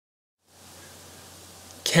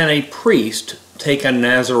can a priest take a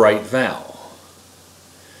Nazarite vow?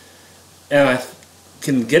 And I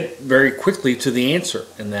can get very quickly to the answer,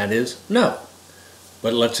 and that is no.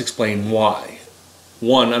 But let's explain why.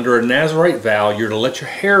 One, under a Nazarite vow, you're to let your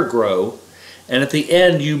hair grow, and at the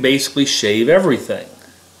end you basically shave everything.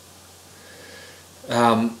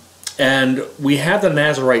 And we have the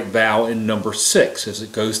Nazarite vow in number 6 as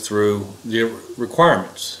it goes through the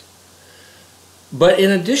requirements. But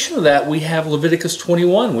in addition to that, we have Leviticus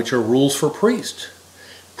 21, which are rules for priests.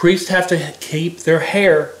 Priests have to keep their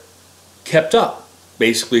hair kept up,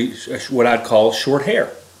 basically what I'd call short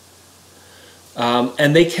hair.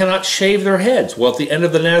 And they cannot shave their heads. Well, at the end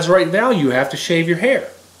of the Nazarite vow, you have to shave your hair.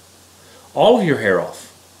 All of your hair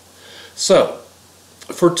off. So,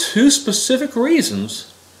 for 2 specific reasons,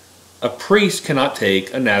 a priest cannot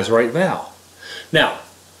take a Nazarite vow. Now,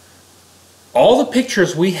 all the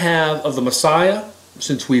pictures we have of the Messiah,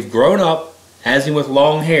 since we've grown up, has him with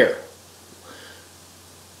long hair.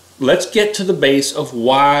 Let's get to the base of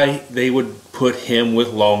why they would put him with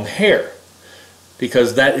long hair.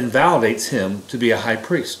 Because that invalidates him to be a high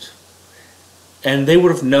priest. And they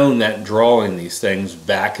would have known that drawing these things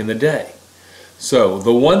back in the day. So,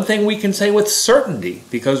 the one thing we can say with certainty,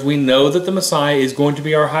 because we know that the Messiah is going to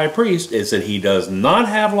be our high priest, is that he does not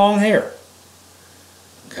have long hair.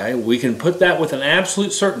 Okay, we can put that with an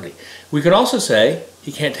absolute certainty. We can also say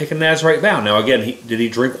he can't take a Nazarite vow. Now again, did he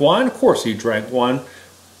drink wine? Of course he drank wine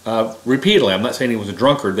repeatedly. I'm not saying he was a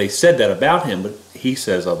drunkard. They said that about him, but he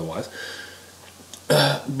says otherwise.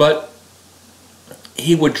 But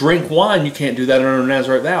he would drink wine. You can't do that under a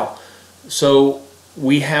Nazarite vow. So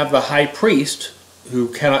we have the high priest who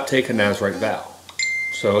cannot take a Nazarite vow.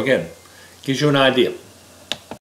 So again, gives you an idea.